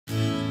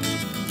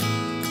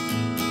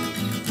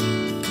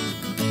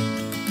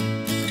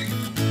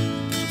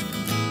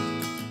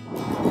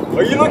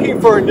Are you looking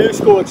for a new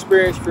school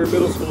experience for your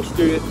middle school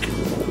student?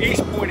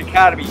 East Point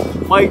Academy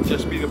might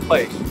just be the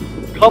place.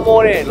 Come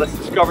on in, let's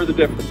discover the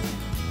difference.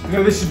 You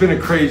know, this has been a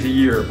crazy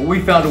year, but we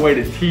found a way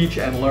to teach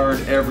and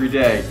learn every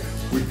day.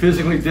 We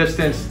physically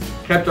distanced,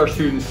 kept our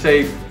students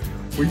safe.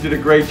 We did a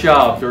great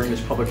job during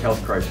this public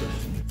health crisis.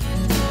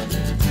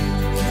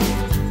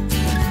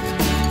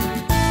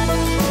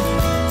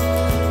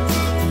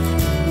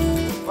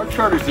 Our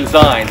charter is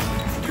designed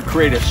to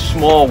create a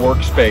small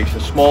workspace, a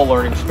small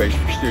learning space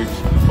for students,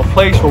 a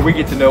place where we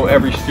get to know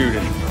every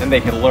student and they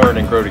can learn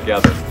and grow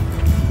together.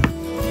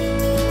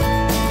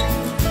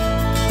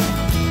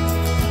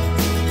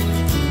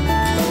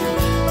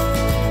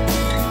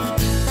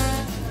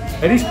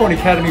 At East Point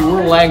Academy,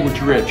 we're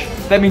language rich.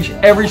 That means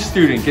every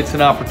student gets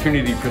an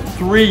opportunity for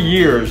 3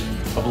 years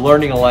of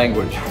learning a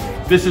language.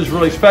 This is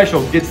really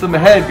special, it gets them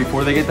ahead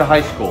before they get to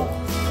high school.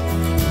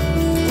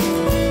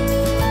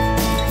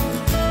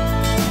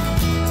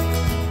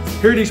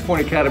 Here at East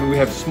Point Academy, we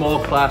have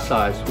small class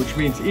size, which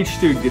means each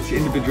student gets the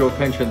individual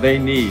attention they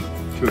need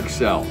to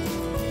excel.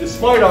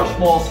 Despite our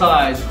small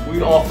size,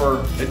 we offer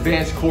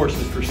advanced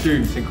courses for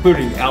students,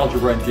 including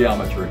algebra and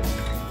geometry.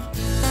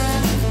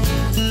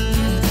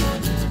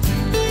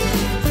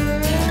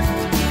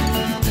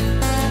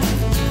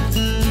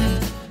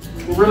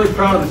 We're really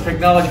proud of the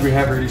technology we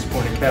have here at East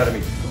Point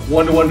Academy.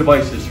 One-to-one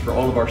devices for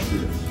all of our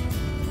students.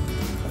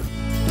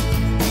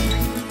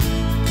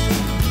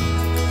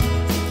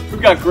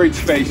 We've got great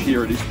space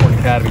here at East Point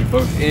Academy,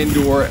 both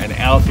indoor and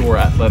outdoor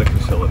athletic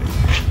facilities.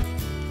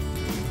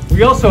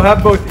 We also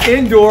have both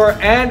indoor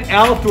and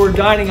outdoor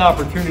dining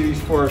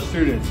opportunities for our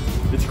students.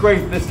 It's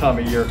great this time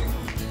of year.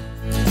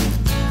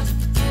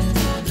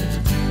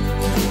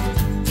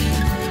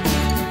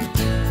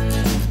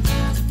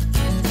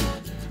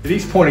 At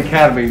East Point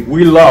Academy,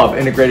 we love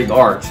integrating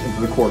arts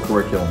into the core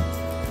curriculum.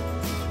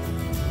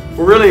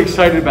 We're really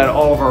excited about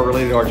all of our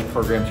related arts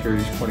programs here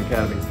at East Point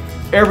Academy.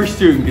 Every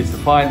student gets to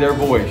find their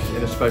voice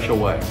in a special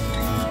way.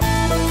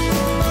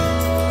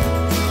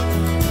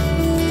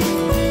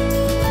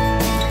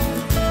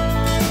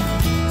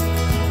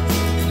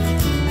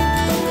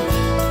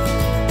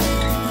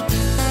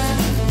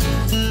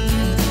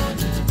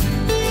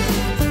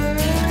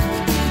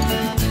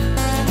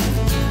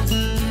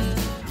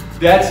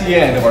 That's the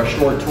end of our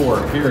short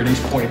tour here at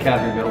East Point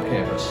Academy Middle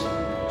Campus.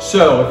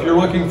 So if you're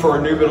looking for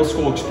a new middle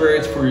school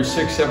experience for your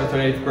 6th, 7th,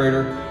 and 8th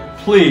grader,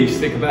 please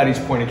think about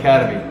East Point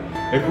Academy.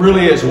 It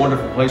really is a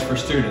wonderful place for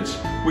students.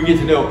 We get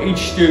to know each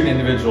student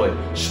individually.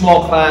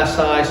 Small class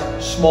size,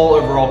 small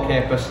overall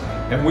campus,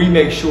 and we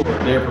make sure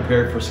they're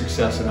prepared for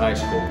success in high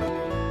school.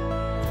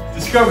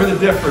 Discover the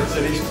difference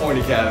at East Point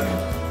Academy.